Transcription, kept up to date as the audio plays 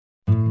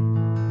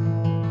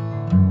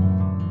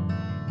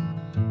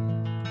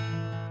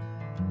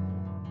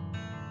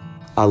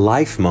A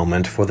life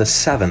moment for the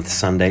seventh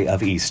Sunday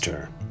of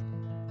Easter.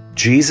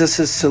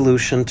 Jesus'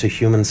 solution to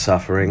human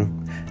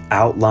suffering,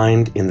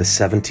 outlined in the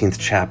 17th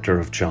chapter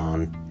of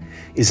John,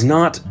 is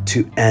not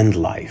to end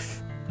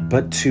life,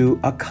 but to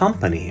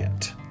accompany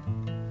it.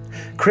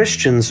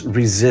 Christians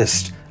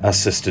resist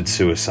assisted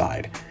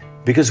suicide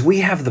because we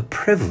have the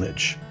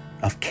privilege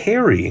of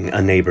carrying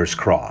a neighbor's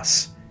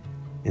cross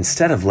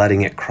instead of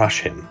letting it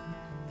crush him.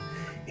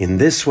 In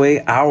this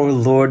way, our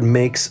Lord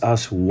makes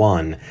us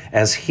one,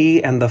 as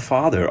He and the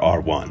Father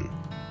are one,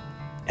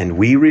 and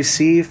we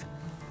receive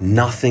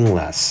nothing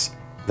less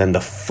than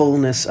the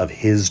fullness of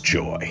His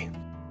joy.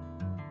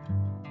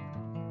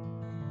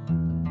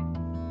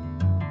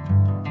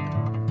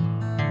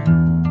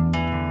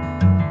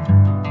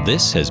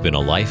 This has been a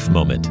Life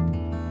Moment.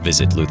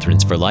 Visit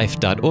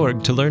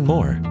lutheransforlife.org to learn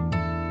more.